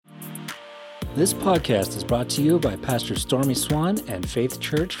This podcast is brought to you by Pastor Stormy Swan and Faith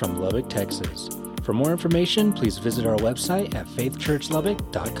Church from Lubbock, Texas. For more information, please visit our website at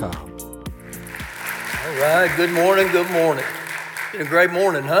faithchurchlubbock.com. All right, good morning, good morning. It's been a great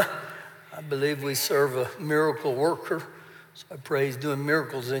morning, huh? I believe we serve a miracle worker, so I pray he's doing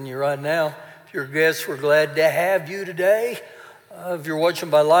miracles in you right now. If you're a guest, we're glad to have you today. If you're watching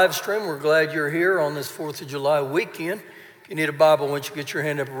by live stream, we're glad you're here on this 4th of July weekend. If you need a Bible, why don't you get your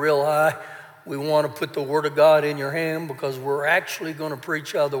hand up real high. We want to put the Word of God in your hand because we're actually going to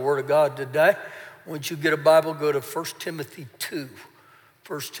preach out of the Word of God today. Once you get a Bible, go to 1 Timothy 2.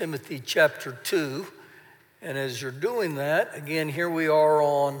 1 Timothy chapter 2. And as you're doing that, again, here we are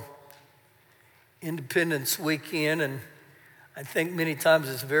on Independence Weekend, and I think many times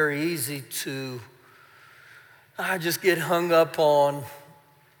it's very easy to just get hung up on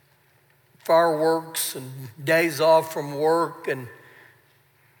fireworks and days off from work, and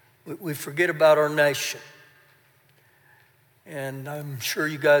we forget about our nation. And I'm sure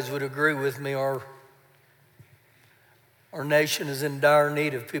you guys would agree with me, our nation is in dire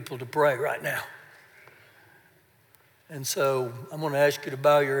need of people to pray right now. And so I'm going to ask you to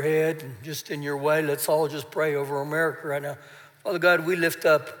bow your head, and just in your way, let's all just pray over America right now. Father God, we lift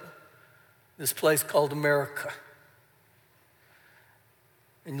up this place called America.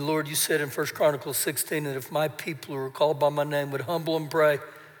 And Lord, you said in 1 Chronicles 16 that if my people who are called by my name would humble and pray,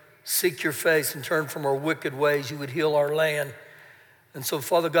 seek your face and turn from our wicked ways, you would heal our land. And so,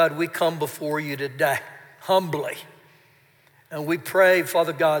 Father God, we come before you today humbly. And we pray,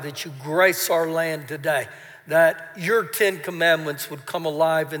 Father God, that you grace our land today, that your 10 commandments would come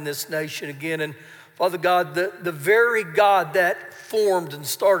alive in this nation again. And Father God, the very God that formed and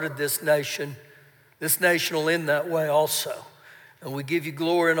started this nation will end that way also. And we give you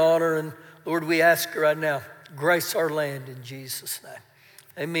glory and honor. And Lord, we ask you right now, grace our land in Jesus' name.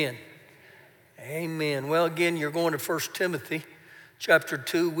 Amen. Amen. Well, again, you're going to 1 Timothy chapter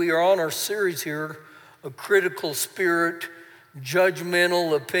 2. We are on our series here, a critical spirit,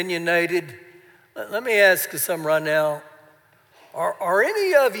 judgmental, opinionated. Let me ask you something right now. Are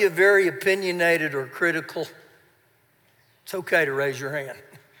any of you very opinionated or critical? It's okay to raise your hand.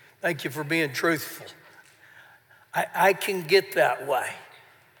 Thank you for being truthful. I can get that way.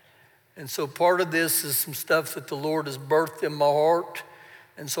 And so part of this is some stuff that the Lord has birthed in my heart.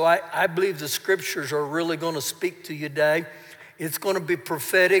 And so I believe the scriptures are really going to speak to you today. It's going to be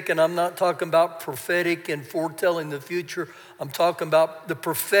prophetic, and I'm not talking about prophetic and foretelling the future. I'm talking about the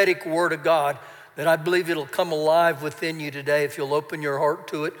prophetic word of God, that I believe it'll come alive within you today if you'll open your heart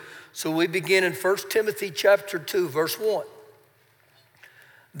to it. So we begin in 1 Timothy chapter 2, verse 1.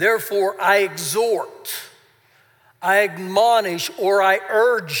 Therefore I exhort, I admonish, or I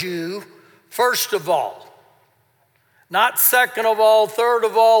urge you, first of all, not second of all, third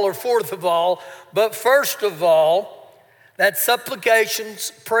of all, or fourth of all, but first of all, that supplications,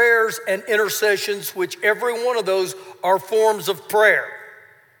 prayers, and intercessions, which every one of those are forms of prayer,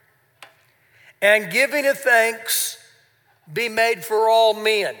 and giving of thanks be made for all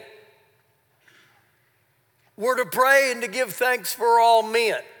men. We're to pray and to give thanks for all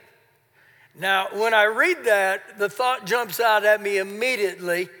men. Now, when I read that, the thought jumps out at me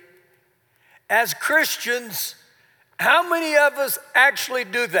immediately. As Christians, how many of us actually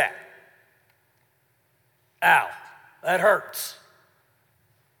do that? Ow, that hurts.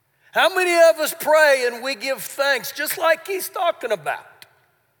 How many of us pray and we give thanks just like he's talking about?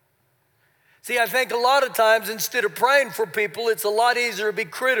 See, I think a lot of times instead of praying for people, it's a lot easier to be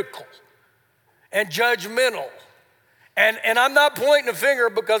critical and judgmental. And I'm not pointing a finger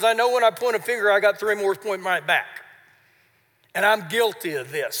because I know when I point a finger, I got 3 more pointing right back. And I'm guilty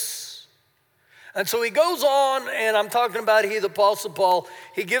of this. And so he goes on, and I'm talking about the Apostle Paul.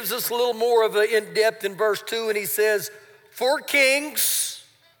 He gives us a little more of an in-depth in verse 2, and he says, for kings,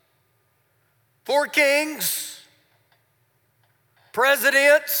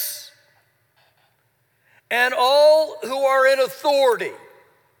 presidents, and all who are in authority,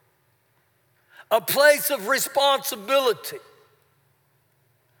 a place of responsibility,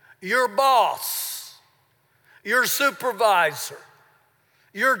 your boss, your supervisor,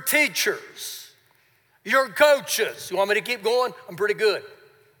 your teachers, your coaches. You want me to keep going? I'm pretty good.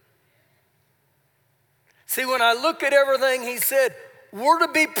 See, when I look at everything he said, we're to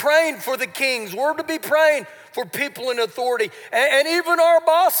be praying for the kings. We're to be praying for people in authority and even our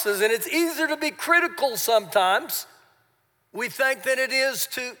bosses. And it's easier to be critical sometimes, we think, than it is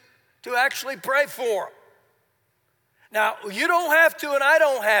to actually pray for them. Now, you don't have to and I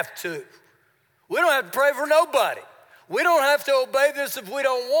don't have to. We don't have to pray for nobody. We don't have to obey this if we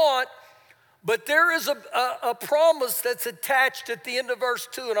don't want. But there is a promise that's attached at the end of verse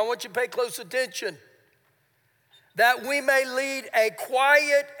 2, and I want you to pay close attention. That we may lead a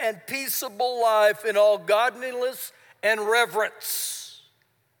quiet and peaceable life in all godliness and reverence.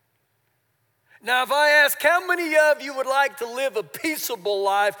 Now, if I ask how many of you would like to live a peaceable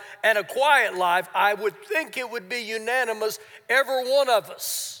life and a quiet life, I would think it would be unanimous, every one of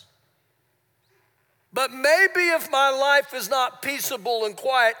us. But maybe if my life is not peaceable and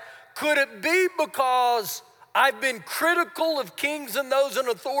quiet, could it be because I've been critical of kings and those in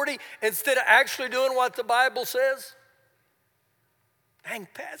authority instead of actually doing what the Bible says? Dang,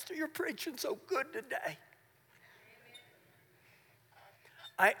 Pastor, you're preaching so good today.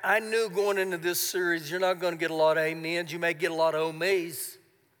 I knew going into this series, you're not going to get a lot of amens. You may get a lot of oh me's,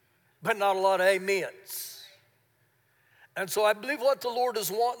 but not a lot of amens. And so I believe what the Lord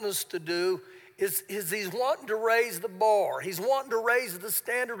is wanting us to do is he's wanting to raise the bar. He's wanting to raise the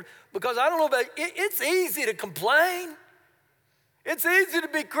standard, because I don't know about it, it's easy to complain. It's easy to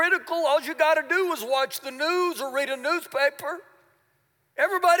be critical. All you got to do is watch the news or read a newspaper.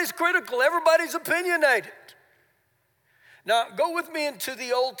 Everybody's critical. Everybody's opinionated. Now, go with me into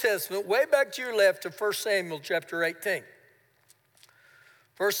the Old Testament, way back to your left to 1 Samuel chapter 18.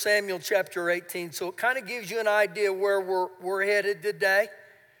 1 Samuel chapter 18. So it kind of gives you an idea where we're headed today.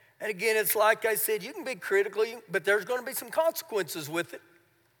 And again, it's like I said, you can be critical, but there's going to be some consequences with it.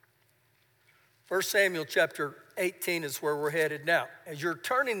 1 Samuel chapter 18 is where we're headed now. As you're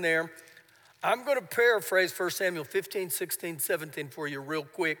turning there, I'm going to paraphrase 1 Samuel 15, 16, 17 for you real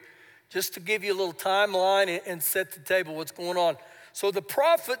quick, just to give you a little timeline and set the table what's going on. So the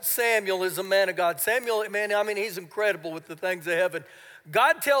prophet Samuel is a man of God. Samuel, man, I mean, he's incredible with the things of heaven.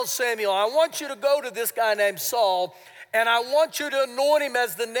 God tells Samuel, I want you to go to this guy named Saul, and I want you to anoint him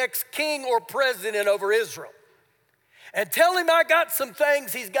as the next king or president over Israel. And tell him I got some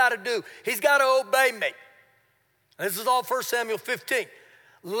things he's got to do. He's got to obey me. This is all 1 Samuel 15.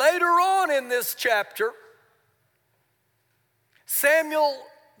 Later on in this chapter, Samuel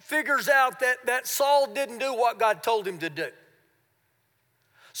figures out that Saul didn't do what God told him to do.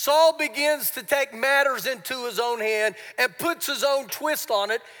 Saul begins to take matters into his own hand and puts his own twist on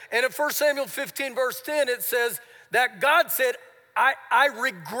it. And in 1 Samuel 15, verse 10, it says that God said, I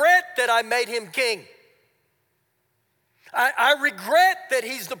regret that I made him king. I regret that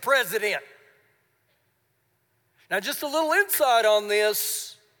he's the president. Now, just a little insight on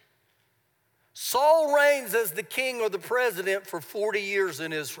this. Saul reigns as the king or the president for 40 years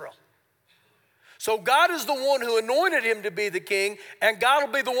in Israel. So God is the one who anointed him to be the king, and God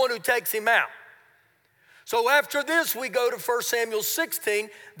will be the one who takes him out. So after this, we go to 1 Samuel 16.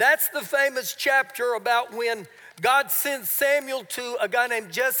 That's the famous chapter about when God sends Samuel to a guy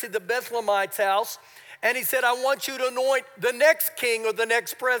named Jesse the Bethlehemite's house, and he said, I want you to anoint the next king or the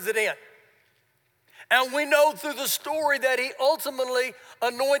next president. And we know through the story that he ultimately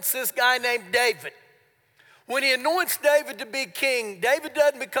anoints this guy named David. When he anoints David to be king, David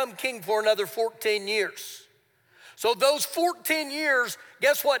doesn't become king for another 14 years. So those 14 years,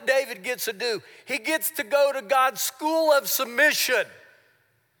 guess what David gets to do? He gets to go to God's school of submission.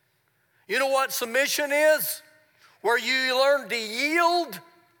 You know what submission is? Where you learn to yield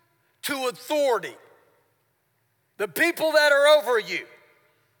to authority. The people that are over you.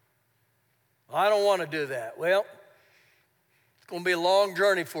 I don't want to do that. Well, it's going to be a long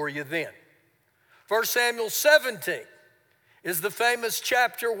journey for you then. 1 Samuel 17 is the famous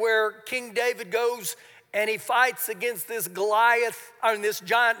chapter where King David goes and he fights against this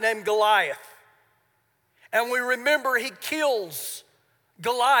giant named Goliath. And we remember he kills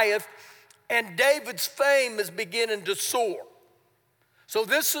Goliath, and David's fame is beginning to soar. So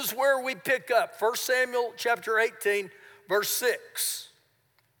this is where we pick up. 1 Samuel chapter 18, verse 6.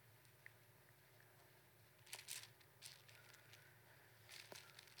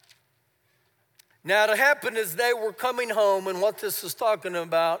 Now, it happened as they were coming home, and what this is talking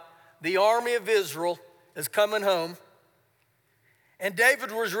about, the army of Israel is coming home, and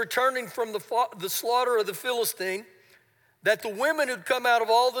David was returning from the slaughter of the Philistine, that the women who'd come out of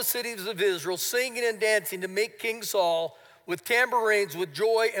all the cities of Israel singing and dancing to meet King Saul with tambourines, with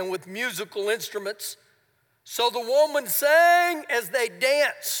joy, and with musical instruments. So the woman sang as they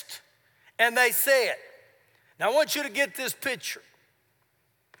danced, and they said, now I want you to get this picture.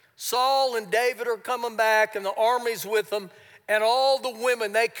 Saul and David are coming back, and the army's with them, and all the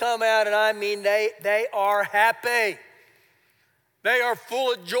women, they come out, and I mean, they are happy. They are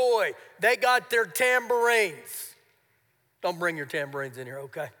full of joy. They got their tambourines. Don't bring your tambourines in here,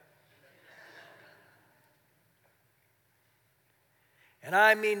 okay? And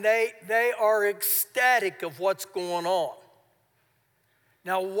I mean, they are ecstatic of what's going on.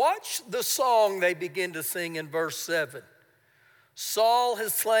 Now watch the song they begin to sing in verse 7. Saul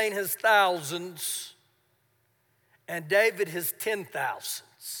has slain his thousands, and David his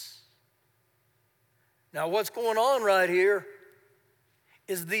 10,000s. Now what's going on right here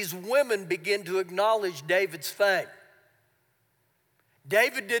is these women begin to acknowledge David's fame.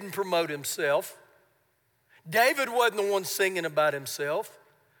 David didn't promote himself. David wasn't the one singing about himself.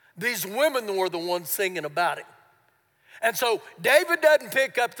 These women were the ones singing about him. And so David doesn't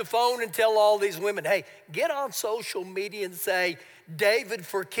pick up the phone and tell all these women, hey, get on social media and say, David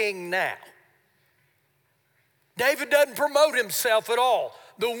for king now. David doesn't promote himself at all.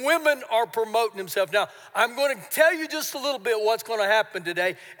 The women are promoting themselves. Now, I'm going to tell you just a little bit what's going to happen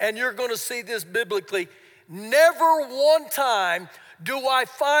today, and you're going to see this biblically. Never one time do I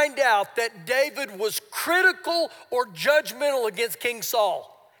find out that David was critical or judgmental against King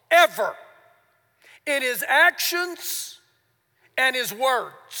Saul, ever, in his actions and his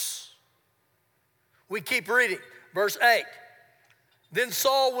words. We keep reading, verse 8. Then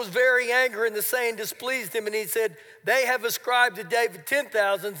Saul was very angry, and the saying displeased him, and he said, they have ascribed to David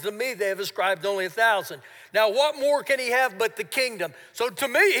 10,000, to me they have ascribed only 1,000. Now what more can he have but the kingdom? So to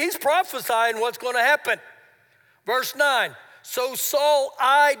me, he's prophesying what's going to happen. Verse 9, so Saul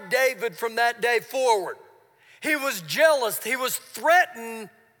eyed David from that day forward. He was jealous, he was threatened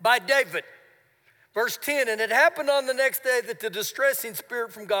by David. Verse 10, and it happened on the next day that the distressing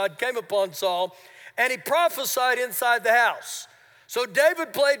spirit from God came upon Saul, and he prophesied inside the house. So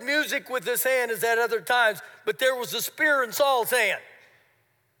David played music with his hand as at other times, but there was a spear in Saul's hand.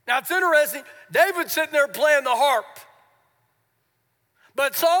 Now it's interesting, David's sitting there playing the harp,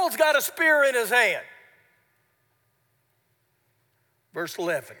 but Saul's got a spear in his hand. Verse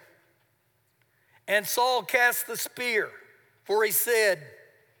 11, and Saul cast the spear, for he said,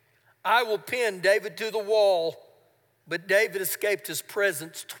 I will pin David to the wall, but David escaped his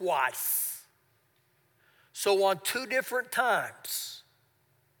presence twice. So on 2 different times,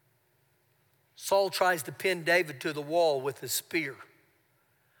 Saul tries to pin David to the wall with his spear.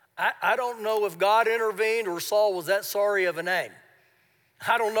 I don't know if God intervened or Saul was that sorry of a name.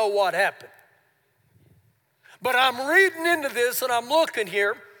 I don't know what happened. But I'm reading into this and I'm looking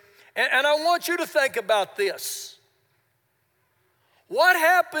here, and I want you to think about this. What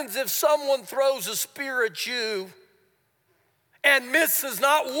happens if someone throws a spear at you and misses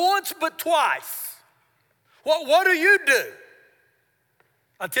not once but twice? What do you do?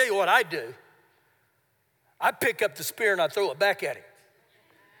 I'll tell you what I do. I pick up the spear and I throw it back at him.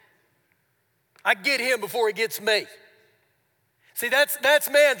 I get him before he gets me. See, that's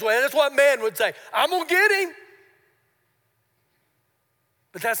man's way. That's what man would say. I'm going to get him.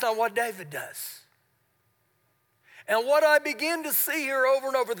 But that's not what David does. And what I begin to see here over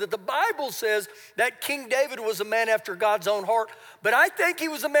and over, that the Bible says that King David was a man after God's own heart, but I think he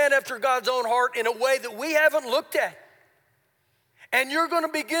was a man after God's own heart in a way that we haven't looked at. And you're going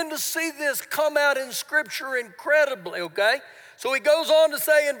to begin to see this come out in Scripture incredibly, okay? So he goes on to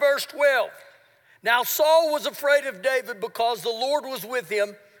say in verse 12, now Saul was afraid of David because the Lord was with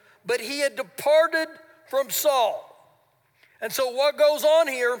him, but he had departed from Saul. And so what goes on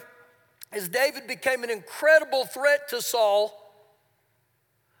here is David became an incredible threat to Saul,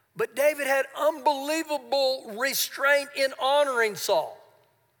 but David had unbelievable restraint in honoring Saul.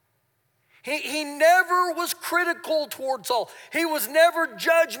 He never was critical toward Saul. He was never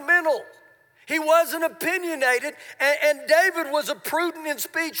judgmental. He wasn't opinionated, and David was a prudent in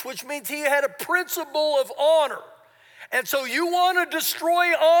speech, which means he had a principle of honor. And so you want to destroy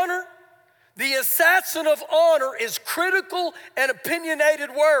honor? The assassin of honor is critical and opinionated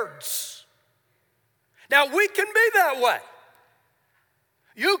words. Now, we can be that way.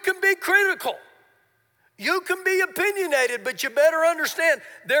 You can be critical. You can be opinionated, but you better understand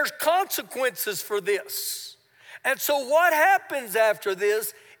there's consequences for this. And so what happens after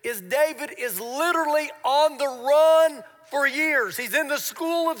this is David is literally on the run for years. He's in the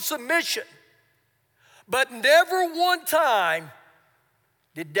school of submission. But never one time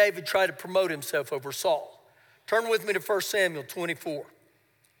did David try to promote himself over Saul. Turn with me to 1 Samuel 24.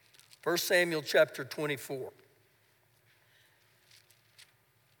 1 Samuel chapter 24.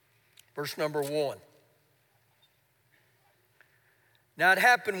 Verse number 1. Now it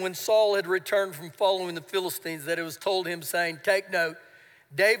happened when Saul had returned from following the Philistines that it was told him, saying, take note,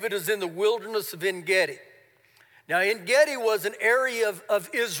 David is in the wilderness of En-Gedi. Now En-Gedi was an area of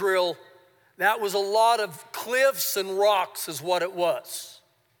Israel that was a lot of cliffs and rocks is what it was.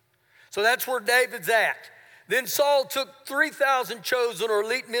 So that's where David's at. Then Saul took 3,000 chosen or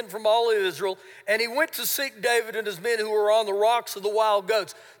elite men from all of Israel, and he went to seek David and his men who were on the rocks of the wild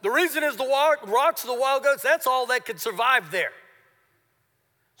goats. The reason is the rocks of the wild goats, that's all that could survive there.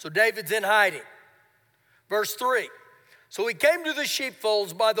 So David's in hiding. Verse 3. So he came to the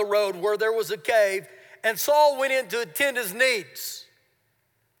sheepfolds by the road where there was a cave, and Saul went in to attend his needs.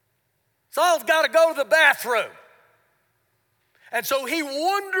 Saul's got to go to the bathroom. And so he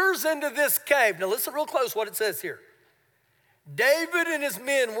wanders into this cave. Now listen real close what it says here. David and his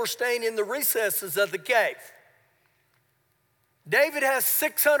men were staying in the recesses of the cave. David has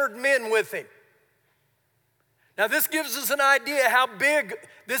 600 men with him. Now this gives us an idea how big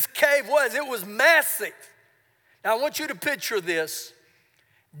this cave was. It was massive. Now I want you to picture this.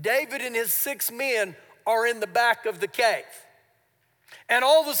 David and his 6 men are in the back of the cave. And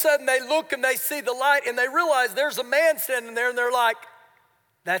all of a sudden they look and they see the light and they realize there's a man standing there, and they're like,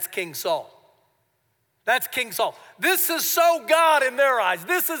 that's King Saul. That's King Saul. This is so God in their eyes.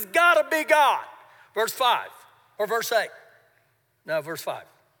 This has got to be God. Verse 5 or verse 8. No, verse 5.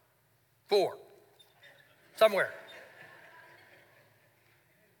 4. Somewhere.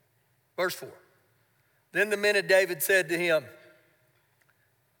 Verse 4. Then the men of David said to him,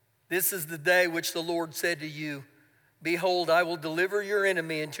 this is the day which the Lord said to you, behold, I will deliver your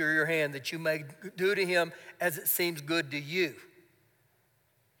enemy into your hand, that you may do to him as it seems good to you.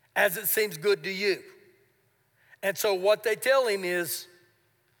 As it seems good to you. And so what they tell him is,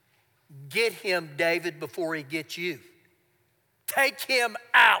 get him, David, before he gets you. Take him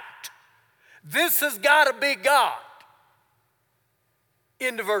out. This has got to be God.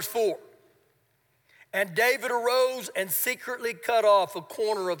 Into verse 4. And David arose and secretly cut off a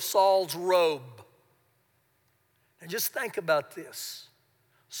corner of Saul's robe. And just think about this.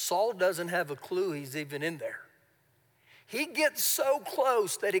 Saul doesn't have a clue he's even in there. He gets so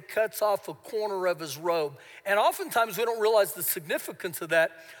close that he cuts off a corner of his robe. And oftentimes we don't realize the significance of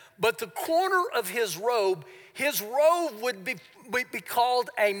that. But the corner of his robe would be called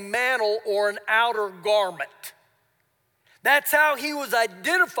a mantle or an outer garment. That's how he was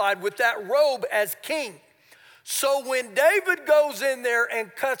identified with that robe as king. So when David goes in there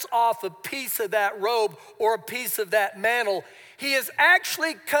and cuts off a piece of that robe or a piece of that mantle, he is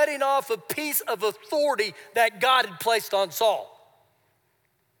actually cutting off a piece of authority that God had placed on Saul.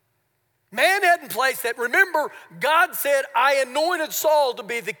 Man hadn't placed that. Remember, God said, I anointed Saul to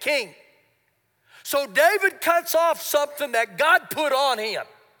be the king. So David cuts off something that God put on him.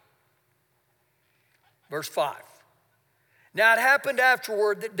 Verse 5. Now it happened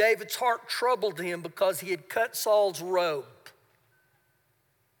afterward that David's heart troubled him because he had cut Saul's robe.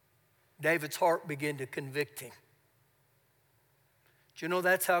 David's heart began to convict him. Do you know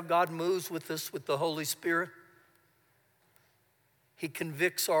that's how God moves with us with the Holy Spirit? He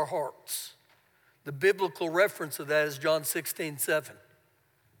convicts our hearts. The biblical reference of that is John 16:7.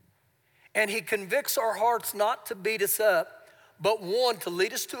 And he convicts our hearts not to beat us up, but 1, to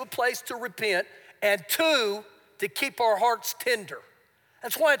lead us to a place to repent, and 2, to keep our hearts tender.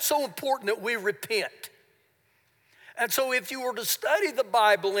 That's why it's so important that we repent. And so if you were to study the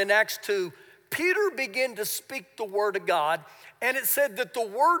Bible in Acts 2, Peter began to speak the word of God, and it said that the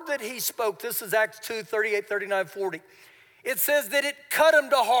word that he spoke, this is Acts 2, 38, 39, 40, it says that it cut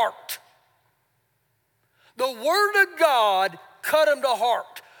him to heart. The word of God cut him to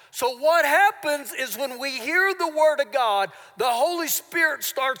heart. So what happens is when we hear the word of God, the Holy Spirit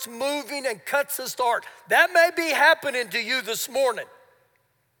starts moving and cuts us to heart. That may be happening to you this morning.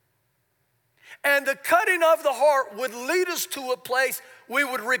 And the cutting of the heart would lead us to a place we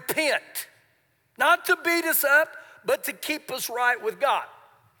would repent. Not to beat us up, but to keep us right with God.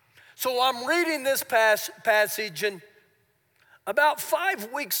 So I'm reading this passage, and about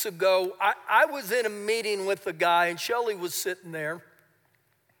 5 weeks ago, I was in a meeting with a guy, and Shelley was sitting there.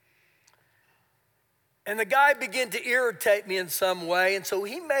 And the guy began to irritate me in some way, and so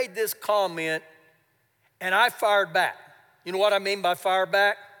he made this comment, and I fired back. You know what I mean by fire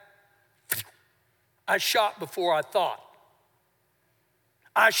back? I shot before I thought.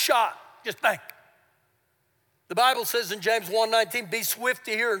 I shot, just bang. The Bible says in James 1:19, be swift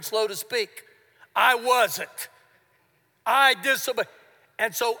to hear and slow to speak. I wasn't. I disobeyed.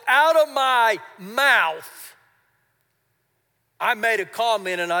 And so out of my mouth, I made a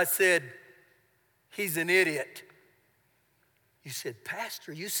comment and I said, he's an idiot. You said,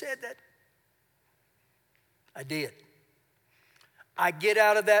 Pastor, you said that? I did. I get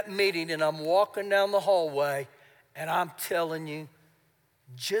out of that meeting and I'm walking down the hallway and I'm telling you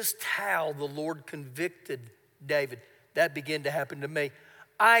just how the Lord convicted David. That began to happen to me.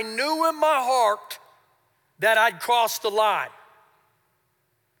 I knew in my heart that I'd crossed the line.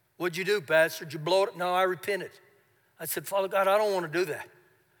 What'd you do, Pastor? Did you blow it? No, I repented. I said, Father God, I don't want to do that.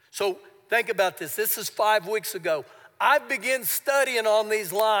 So think about this. This is 5 weeks ago. I began studying on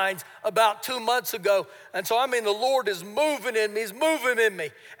these lines about 2 months ago. And so, the Lord is moving in me. He's moving in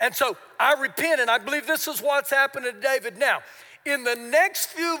me. And so I repent, and I believe this is what's happening to David now. In the next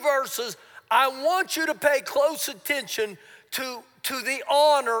few verses, I want you to pay close attention to the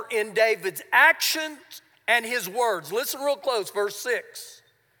honor in David's actions and his words. Listen real close, verse 6.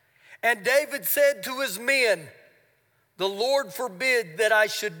 And David said to his men, the Lord forbid that I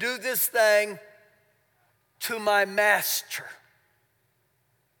should do this thing to my master.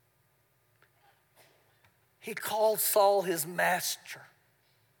 He called Saul his master.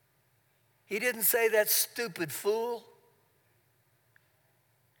 He didn't say that stupid fool.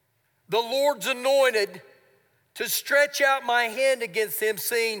 The Lord's anointed to stretch out my hand against him,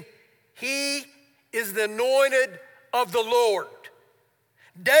 seeing he is the anointed of the Lord.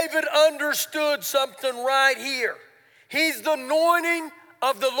 David understood something right here. He's the anointing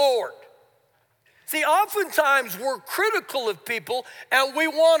of the Lord. See, oftentimes we're critical of people and we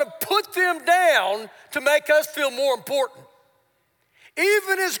want to put them down to make us feel more important.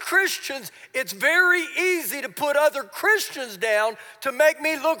 Even as Christians, it's very easy to put other Christians down to make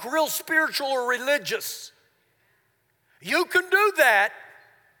me look real spiritual or religious. You can do that,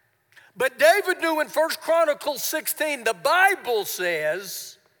 but David knew in 1 Chronicles 16, the Bible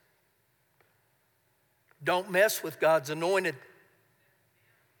says, don't mess with God's anointed.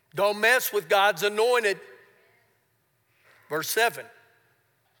 Don't mess with God's anointed. Verse 7.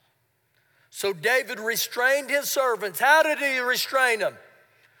 So David restrained his servants. How did he restrain them?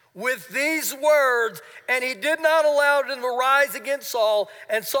 With these words, and he did not allow them to rise against Saul,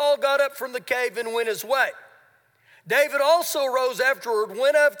 and Saul got up from the cave and went his way. David also rose afterward,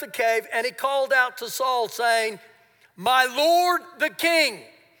 went up the cave, and he called out to Saul, saying, my Lord the king.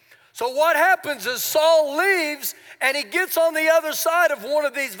 So what happens is Saul leaves and he gets on the other side of one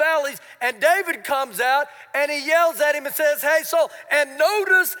of these valleys, and David comes out and he yells at him and says, hey, Saul. And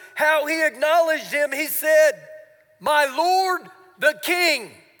notice how he acknowledged him. He said, my Lord the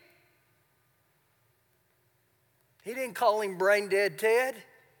king. He didn't call him brain dead Ted.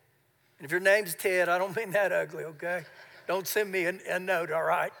 And if your name's Ted, I don't mean that ugly, okay? Don't send me a note, all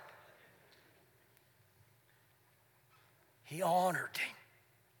right? He honored him.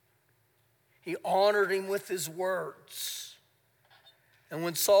 He honored him with his words. And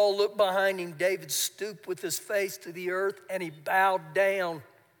when Saul looked behind him, David stooped with his face to the earth and he bowed down.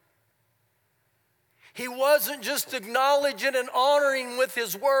 He wasn't just acknowledging and honoring with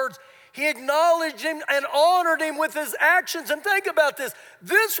his words. He acknowledged him and honored him with his actions. And think about this.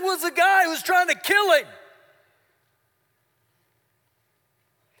 This was a guy who was trying to kill him.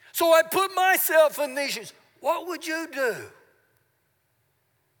 So I put myself in these shoes. What would you do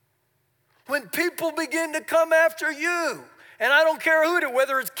when people begin to come after you? And I don't care who it is,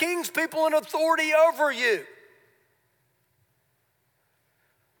 whether it's kings, people in authority over you.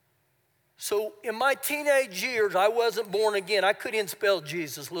 So in my teenage years, I wasn't born again. I couldn't even spell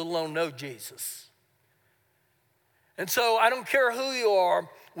Jesus, let alone know Jesus. And so I don't care who you are,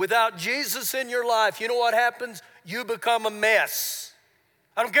 without Jesus in your life, you know what happens? You become a mess.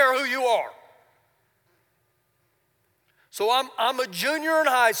 I don't care who you are. So I'm a junior in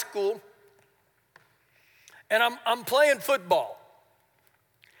high school, and I'm playing football.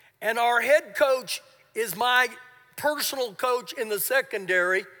 And our head coach is my personal coach in the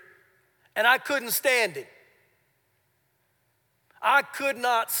secondary, and I couldn't stand him. I could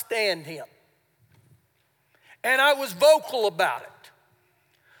not stand him. And I was vocal about it.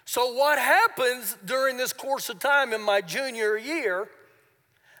 So what happens during this course of time in my junior year,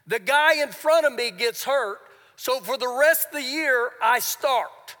 the guy in front of me gets hurt, so for the rest of the year, I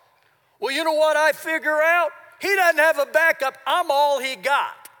start. Well, you know what I figure out? He doesn't have a backup. I'm all he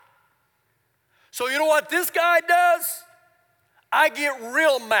got. So you know what this guy does? I get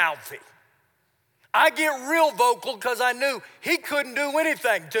real mouthy. I get real vocal because I knew he couldn't do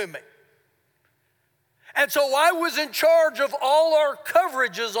anything to me. And so I was in charge of all our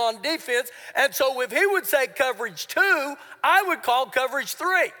coverages on defense. And so if he would say coverage 2, I would call coverage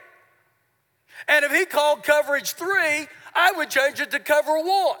 3. And if he called coverage 3, I would change it to cover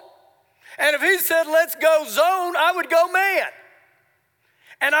 1. And if he said, let's go zone, I would go man.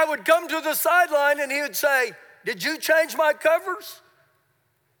 And I would come to the sideline and he would say, did you change my covers?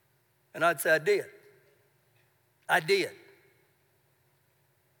 And I'd say, I did. I did.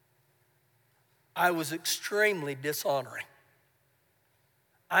 I was extremely dishonoring.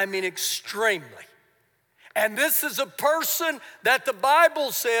 I mean, extremely. And this is a person that the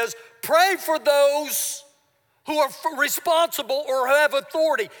Bible says, pray for those who are responsible or who have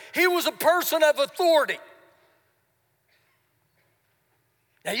authority. He was a person of authority.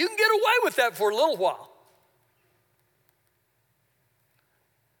 Now, you can get away with that for a little while.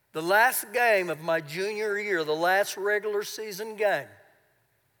 The last game of my junior year, the last regular season game,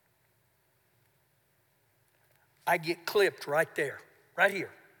 I get clipped right there, right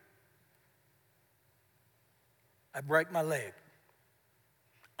here. I break my leg.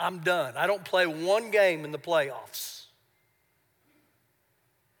 I'm done. I don't play one game in the playoffs.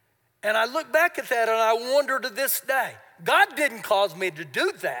 And I look back at that and I wonder to this day, God didn't cause me to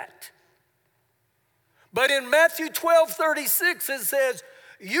do that. But in Matthew 12:36, it says,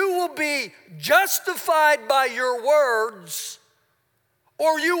 you will be justified by your words,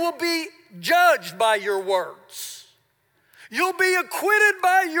 or you will be judged by your words. You'll be acquitted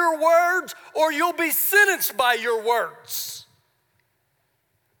by your words, or you'll be sentenced by your words.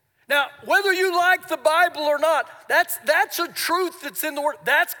 Now, whether you like the Bible or not, that's a truth that's in the Word.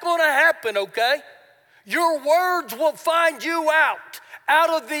 That's going to happen, okay? Your words will find you out. Out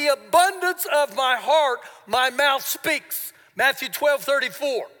of the abundance of my heart, my mouth speaks. Matthew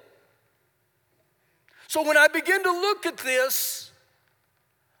 12:34. So when I begin to look at this,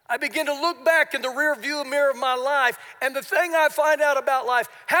 I begin to look back in the rear view mirror of my life, and the thing I find out about life,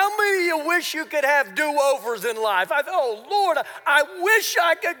 how many of you wish you could have do-overs in life? Oh, Lord, I wish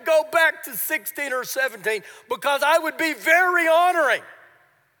I could go back to 16 or 17 because I would be very honoring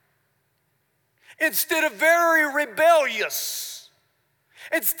instead of very rebellious,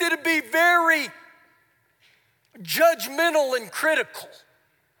 instead of be very judgmental and critical.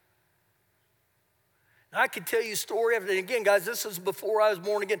 I could tell you a story after, and again, guys, this is before I was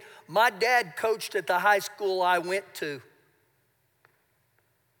born again. My dad coached at the high school I went to.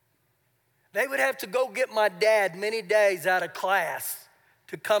 They would have to go get my dad many days out of class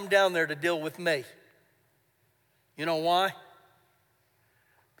to come down there to deal with me. You know why?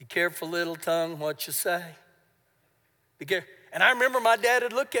 Be careful, little tongue, what you say. Be careful. And I remember my dad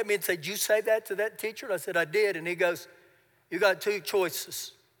would look at me and say, did you say that to that teacher? And I said, I did. And he goes, you got two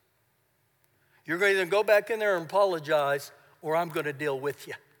choices. You're going to either go back in there and apologize, or I'm going to deal with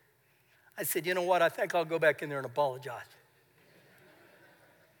you. I said, you know what? I think I'll go back in there and apologize.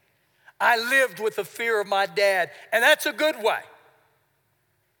 I lived with the fear of my dad, and that's a good way.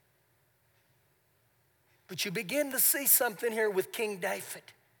 But you begin to see something here with King David.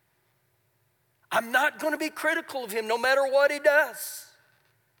 I'm not going to be critical of him no matter what he does.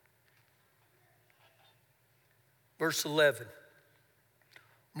 Verse 11.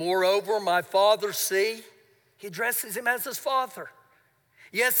 Moreover, my father, see, he addresses him as his father.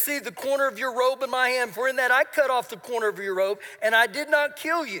 Yes, see the corner of your robe in my hand, for in that I cut off the corner of your robe, and I did not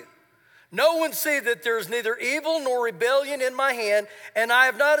kill you. No one see that there is neither evil nor rebellion in my hand, and I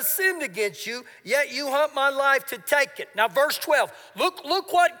have not sinned against you, yet you hunt my life to take it. Now, verse 12,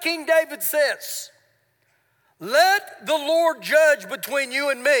 look what King David says. Let the Lord judge between you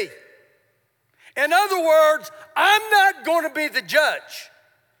and me. In other words, I'm not going to be the judge.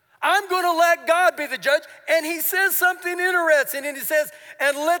 I'm going to let God be the judge. And he says something interesting, and he says,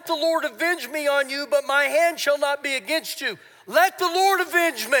 and let the Lord avenge me on you, but my hand shall not be against you. Let the Lord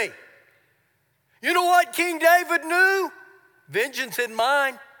avenge me. You know what King David knew? Vengeance isn't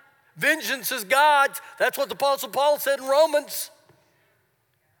mine. Vengeance is God's. That's what the Apostle Paul said in Romans.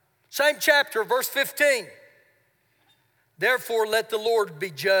 Same chapter, verse 15. Therefore, let the Lord be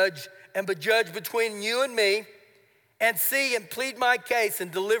judge, and be judge between you and me, and see and plead my case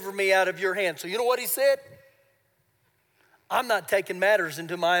and deliver me out of your hand. So you know what he said? I'm not taking matters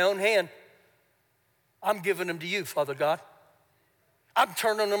into my own hand. I'm giving them to you, Father God. I'm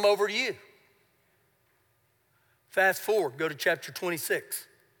turning them over to you. Fast forward, go to chapter 26.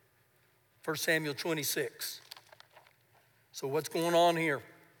 1 Samuel 26. So what's going on here?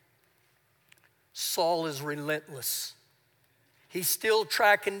 Saul is relentless. He's still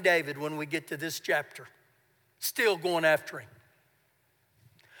tracking David when we get to this chapter. Still going after him.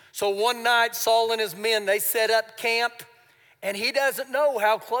 So one night, Saul and his men, they set up camp, and he doesn't know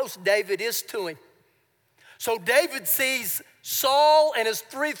how close David is to him. So David sees Saul and his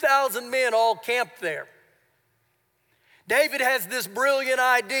 3,000 men all camped there. David has this brilliant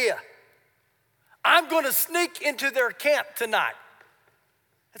idea. I'm going to sneak into their camp tonight.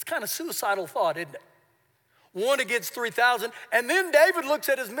 That's kind of a suicidal thought, isn't it? 1 against 3,000. And then David looks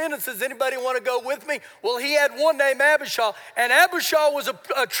at his men and says, anybody want to go with me? Well, he had one named Abishai, and Abishai was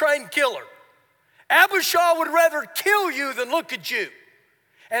a trained killer. Abishai would rather kill you than look at you.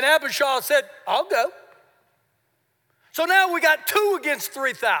 And Abishai said, I'll go. So now we got 2 against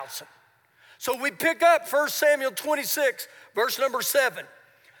 3,000. So we pick up 1 Samuel 26, verse number 7.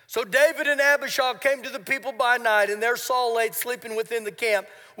 So David and Abishai came to the people by night, and there Saul lay sleeping within the camp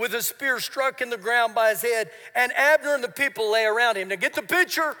with a spear struck in the ground by his head, and Abner and the people lay around him. Now get the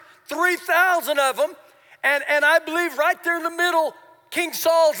picture, 3,000 of them, and I believe right there in the middle, King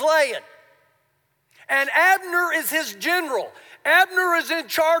Saul's laying. And Abner is his general. Abner is in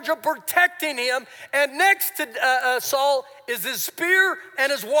charge of protecting him. And next to Saul is his spear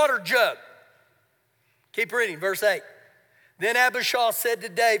and his water jug. Keep reading, verse 8. Then Abishai said to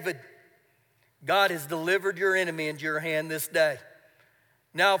David, God has delivered your enemy into your hand this day.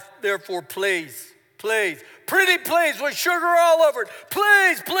 Now, therefore, please, pretty please, with sugar all over it,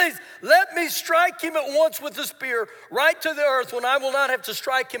 please, let me strike him at once with the spear right to the earth when I will not have to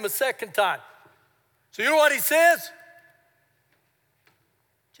strike him a second time. So you know what he says?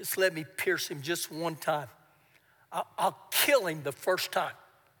 Just let me pierce him just one time. I'll kill him the first time.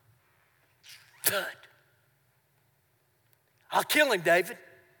 Good. I'll kill him, David.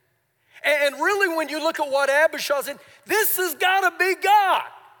 And really, when you look at what Abishai said, this has got to be God.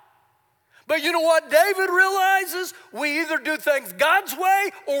 But you know what David realizes? We either do things God's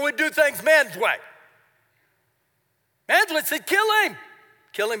way or we do things man's way. Man's way said, kill him.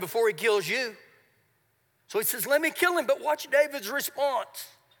 Kill him before he kills you. So he says, let me kill him. But watch David's response.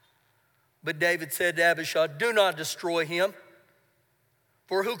 But David said to Abishai, do not destroy him.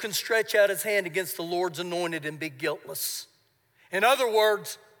 For who can stretch out his hand against the Lord's anointed and be guiltless? In other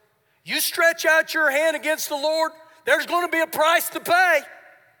words, you stretch out your hand against the Lord, there's going to be a price to pay.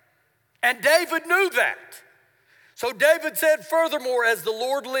 And David knew that. So David said, furthermore, as the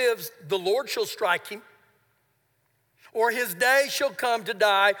Lord lives, the Lord shall strike him, or his day shall come to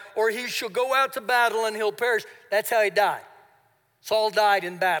die, or he shall go out to battle and he'll perish. That's how he died. Saul died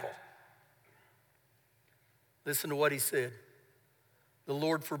in battle. Listen to what he said. The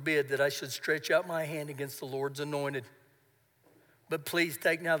Lord forbid that I should stretch out my hand against the Lord's anointed. But please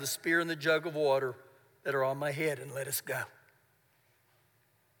take now the spear and the jug of water that are on my head and let us go.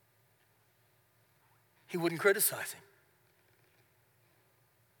 He wouldn't criticize him.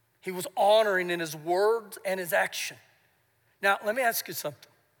 He was honoring in his words and his action. Now, let me ask you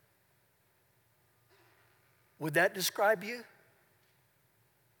something. Would that describe you?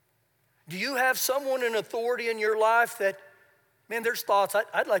 Do you have someone in authority in your life that, man, there's thoughts,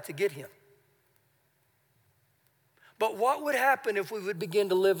 I'd like to get him. But what would happen if we would begin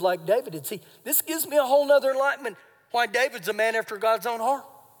to live like David did? See, this gives me a whole nother enlightenment why David's a man after God's own heart.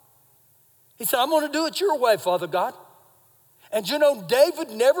 He said, I'm going to do it your way, Father God. And you know, David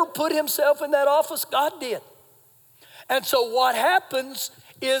never put himself in that office. God did. And so what happens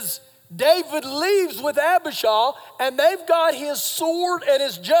is David leaves with Abishai, and they've got his sword and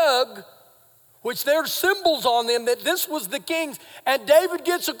his jug, which there's symbols on them that this was the king's. And David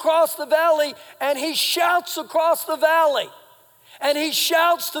gets across the valley, and he shouts across the valley. And he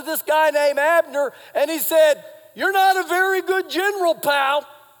shouts to this guy named Abner, and he said, you're not a very good general, pal.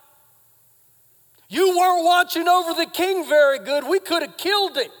 You weren't watching over the king very good. We could have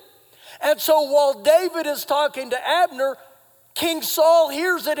killed him. And so while David is talking to Abner, King Saul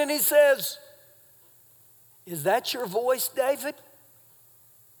hears it and he says, is that your voice, David?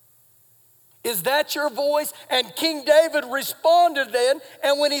 Is that your voice? And King David responded then,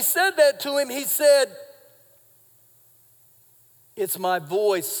 and when he said that to him, he said, it's my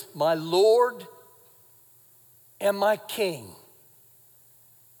voice, my Lord and my King.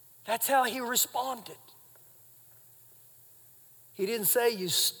 That's how he responded. He didn't say, you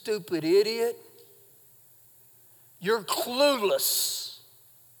stupid idiot. You're clueless.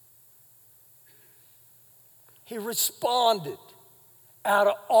 He responded out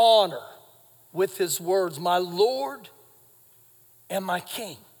of honor with his words, my Lord and my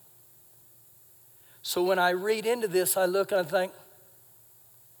King. So when I read into this, I look and I think,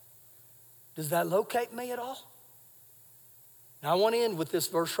 does that locate me at all? Now I want to end with this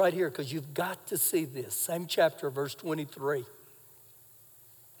verse right here because you've got to see this. Same chapter, verse 23.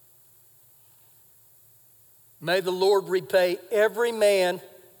 May the Lord repay every man.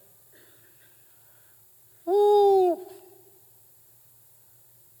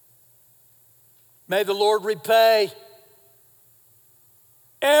 May the Lord repay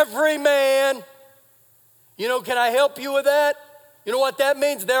every man. You know, can I help you with that? You know what that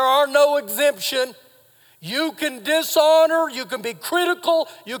means? There are no exemption. You can dishonor, you can be critical,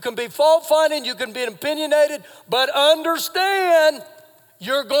 you can be fault-finding, you can be opinionated, but understand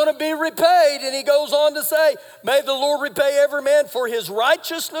you're going to be repaid. And he goes on to say, may the Lord repay every man for his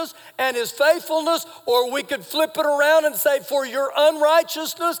righteousness and his faithfulness, or we could flip it around and say for your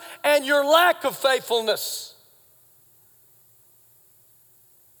unrighteousness and your lack of faithfulness.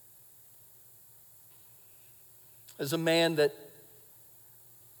 There's a man that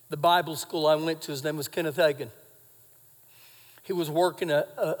the Bible school I went to, his name was Kenneth Hagin. He was working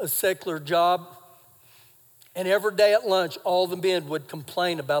a secular job, and every day at lunch, all the men would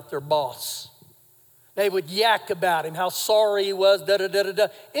complain about their boss. They would yak about him, how sorry he was, da-da-da-da-da.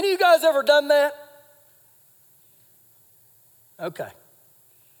 Any of you guys ever done that? Okay.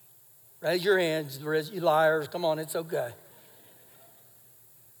 Raise your hands, you liars. Come on, it's okay.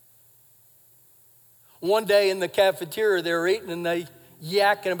 One day in the cafeteria, they were eating and they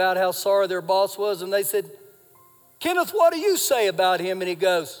yakking about how sorry their boss was. And they said, Kenneth, what do you say about him? And he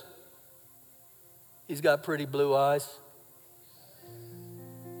goes, he's got pretty blue eyes.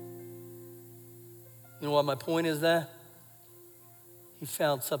 You know what my point is that? He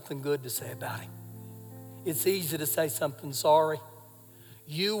found something good to say about him. It's easy to say something sorry.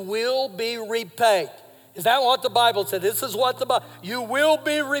 You will be repaid. Is that what the Bible said? This is what the Bible, you will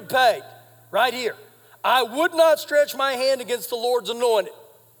be repaid. Right here. I would not stretch my hand against the Lord's anointed.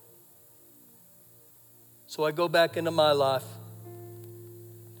 So I go back into my life.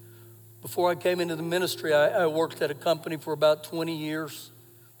 Before I came into the ministry, I worked at a company for about 20 years.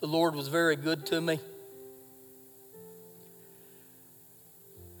 The Lord was very good to me.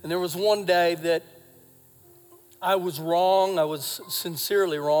 And there was one day that I was wrong. I was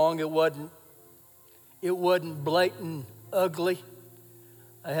sincerely wrong. It wasn't blatant ugly.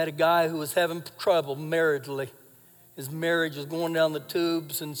 I had a guy who was having trouble maritally. His marriage was going down the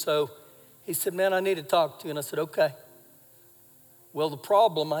tubes, and so he said, man, I need to talk to you. And I said, okay. Well, the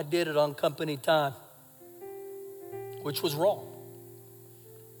problem, I did it on company time, which was wrong.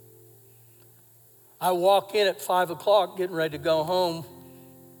 I walk in at 5 o'clock getting ready to go home,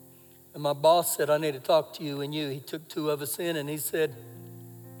 and my boss said, I need to talk to you and you. He took 2 of us in, and he said,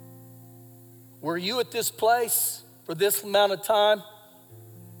 were you at this place for this amount of time?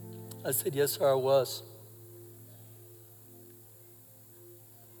 I said, yes, sir, I was.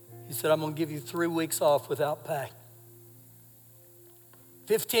 He said, I'm going to give you 3 weeks off without pay.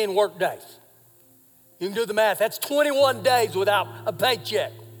 15 work days. You can do the math. That's 21 days without a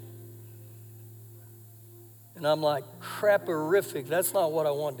paycheck. And I'm like, craperific. That's not what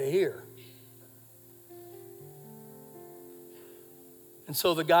I wanted to hear. And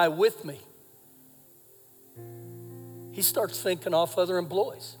so the guy with me, he starts thinking off other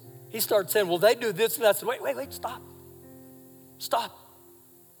employees. He started saying, well, they do this and that. I said, wait, stop.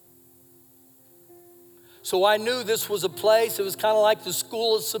 So I knew this was a place, it was kind of like the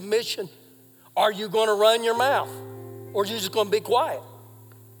school of submission. Are you going to run your mouth? Or are you just going to be quiet?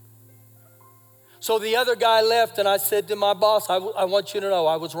 So the other guy left, and I said to my boss, I want you to know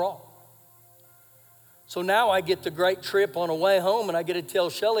I was wrong. So now I get the great trip on the way home, and I get to tell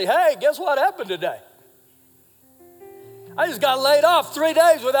Shelly, hey, guess what happened today? I just got laid off 3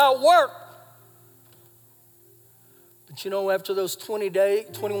 days without work. But you know, after those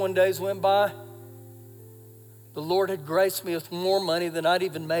 21 days went by, the Lord had graced me with more money than I'd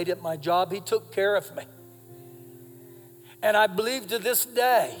even made at my job. He took care of me. And I believe to this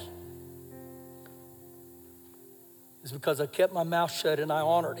day, it's because I kept my mouth shut and I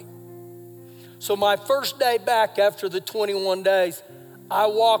honored him. So my first day back after the 21 days, I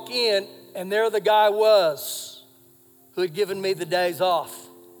walk in and there the guy was who had given me the days off.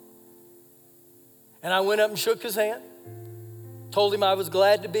 And I went up and shook his hand, told him I was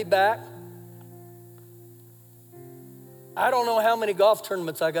glad to be back. I don't know how many golf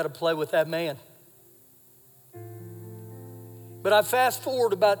tournaments I got to play with that man. But I fast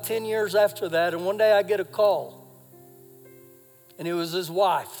forward about 10 years after that, and one day I get a call. And it was his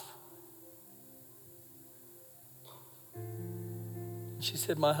wife. She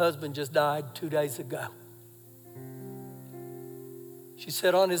said, my husband just died 2 days ago. She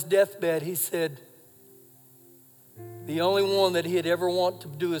said on his deathbed, he said, the only one that he'd ever want to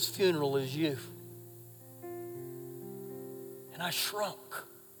do his funeral is you. And I shrunk.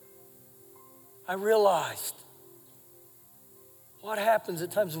 I realized what happens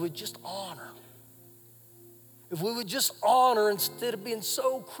at times if we just honor. If we would just honor instead of being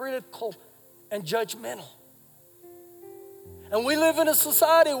so critical and judgmental. And we live in a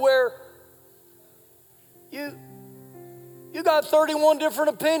society where you got 31 different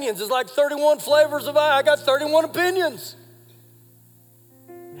opinions. It's like 31 flavors of I got 31 opinions.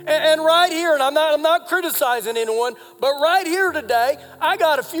 And right here, and I'm not criticizing anyone, but right here today, I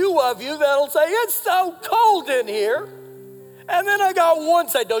got a few of you that'll say, it's so cold in here. And then I got one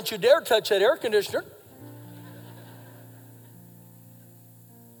say, don't you dare touch that air conditioner.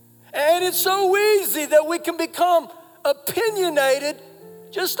 And it's so easy that we can become opinionated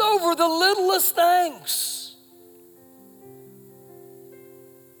just over the littlest things.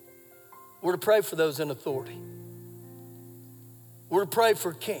 We're to pray for those in authority. We're to pray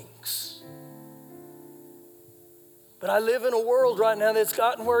for kings. But I live in a world right now that's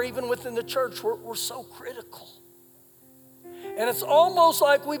gotten where even within the church, we're so critical. And it's almost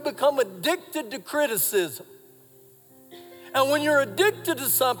like we become addicted to criticism. And when you're addicted to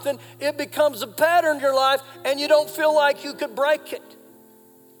something, it becomes a pattern in your life and you don't feel like you could break it.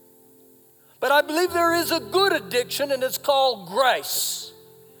 But I believe there is a good addiction, and it's called grace.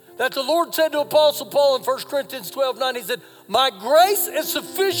 That the Lord said to Apostle Paul in 1 Corinthians 12:9, he said, my grace is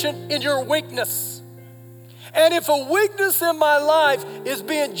sufficient in your weakness. And if a weakness in my life is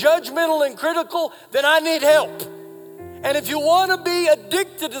being judgmental and critical, then I need help. And if you want to be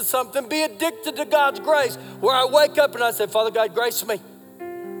addicted to something, be addicted to God's grace, where I wake up and I say, Father God, grace me.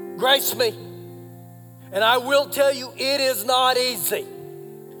 Grace me. And I will tell you, it is not easy.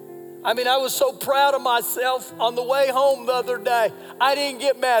 I mean, I was so proud of myself on the way home the other day. I didn't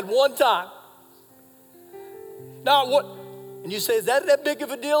get mad one time. Now, what? And you say, is that big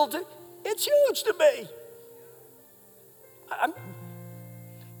of a deal to you? It's huge to me.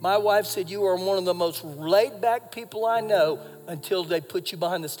 My wife said, you are one of the most laid-back people I know until they put you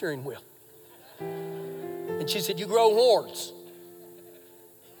behind the steering wheel. And she said, you grow horns.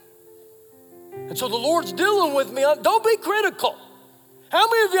 And so the Lord's dealing with me on, don't be critical. How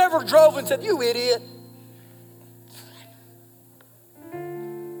many of you ever drove and said, you idiot?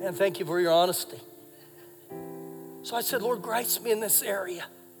 And thank you for your honesty. So I said, Lord, grace me in this area.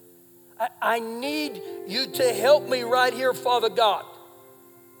 I need you to help me right here, Father God.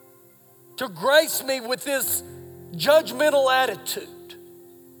 To grace me with this judgmental attitude.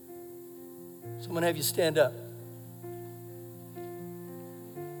 So I'm going to have you stand up.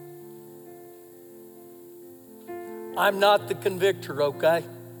 I'm not the convictor, okay?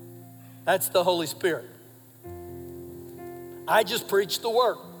 That's the Holy Spirit. I just preach the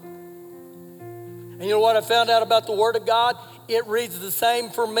Word. And you know what I found out about the Word of God? It reads the same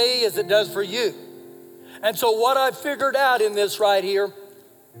for me as it does for you. And so what I figured out in this right here,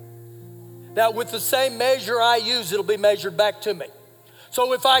 that with the same measure I use, it'll be measured back to me.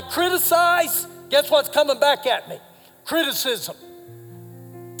 So if I criticize, guess what's coming back at me? Criticism.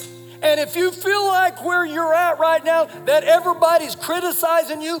 And if you feel like where you're at right now, that everybody's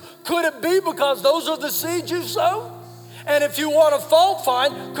criticizing you, could it be because those are the seeds you sow? And if you want to fault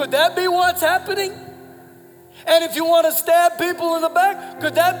find, could that be what's happening? And if you want to stab people in the back,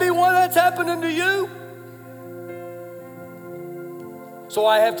 could that be what that's happening to you? So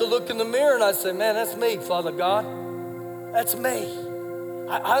I have to look in the mirror and I say, man, that's me, Father God. That's me.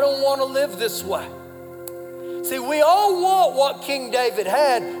 I don't want to live this way. See, we all want what King David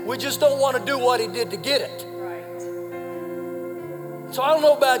had. We just don't want to do what he did to get it. Right. So I don't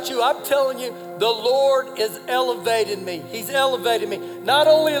know about you. I'm telling you, the Lord is elevating me. He's elevating me. Not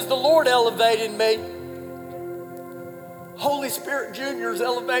only is the Lord elevating me, Holy Spirit Jr. is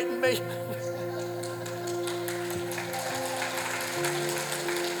elevating me.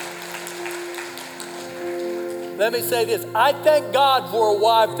 Let me say this. I thank God for a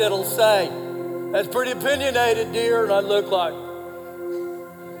wife that'll say, that's pretty opinionated, dear, and I look like.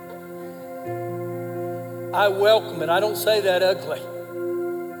 I welcome it. I don't say that ugly.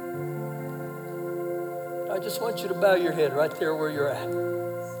 I just want you to bow your head right there where you're at.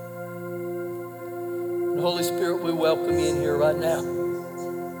 And Holy Spirit, we welcome you in here right now.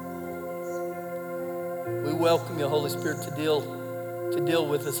 We welcome you, Holy Spirit, to deal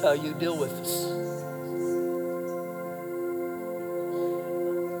with us how you deal with us.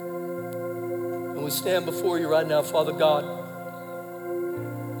 And we stand before you right now, Father God.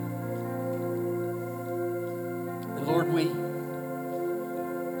 And Lord, we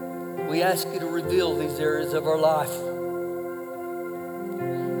ask you to reveal these areas of our life.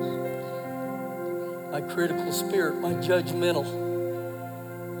 My critical spirit, my judgmental,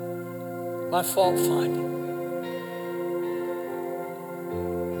 my fault finding.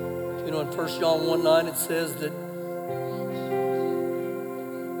 You know, in 1 John 1:9 it says that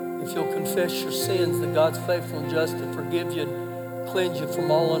if you'll confess your sins, that God's faithful and just to forgive you and cleanse you from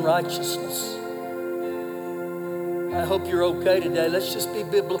all unrighteousness. I hope you're okay today. Let's just be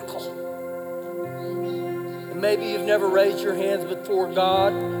biblical. And maybe you've never raised your hands before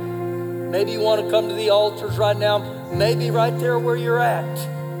God. Maybe you want to come to the altars right now. Maybe right there where you're at.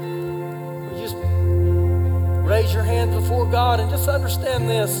 Just raise your hands before God and just understand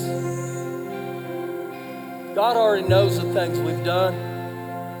this. God already knows the things we've done.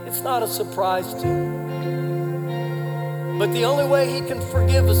 It's not a surprise to him. But the only way he can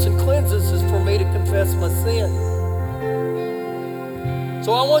forgive us and cleanse us is for me to confess my sin.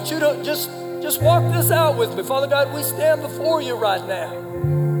 So I want you to just walk this out with me. Father God, we stand before you right now.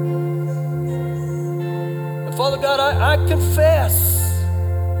 And Father God, I confess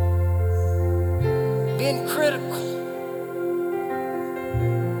being critical,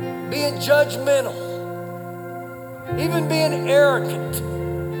 being judgmental, even being arrogant.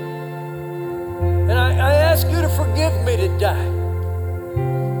 And I ask you to forgive me today.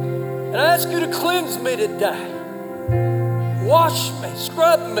 And I ask you to cleanse me today. Wash me,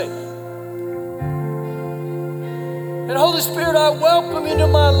 scrub me. And Holy Spirit, I welcome you into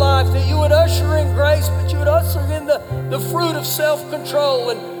my life, that you would usher in grace, but you would usher in the fruit of self-control,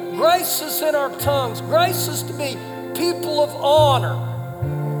 and grace us in our tongues. Grace us to be people of honor.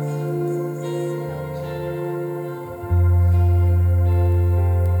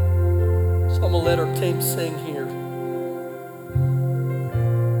 So I'm going to let our team sing here.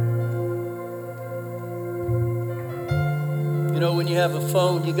 You know, when you have a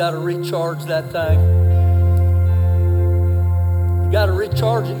phone, you got to recharge that thing. You got to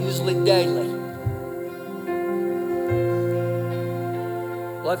recharge it usually daily.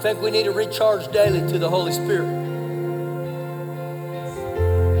 Well, I think we need to recharge daily to the Holy Spirit.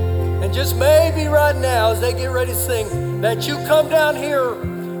 And just maybe right now, as they get ready to sing, that you come down here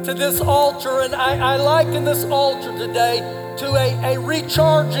to this altar, and I liken this altar today to a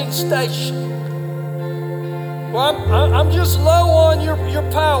recharging station. Well, I'm just low on your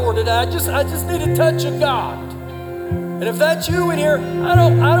power today. I just need a touch of God. And if that's you in here, I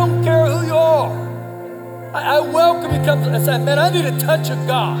don't care who you are. I welcome you to come and say, man, I need a touch of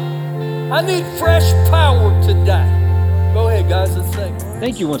God. I need fresh power today. Go ahead, guys, let's sing.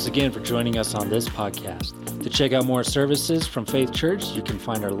 Thank you once again for joining us on this podcast. To check out more services from Faith Church, you can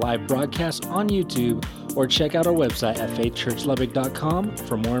find our live broadcast on YouTube or check out our website at faithchurchlubbock.com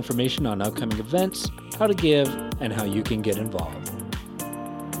for more information on upcoming events, how to give, and how you can get involved.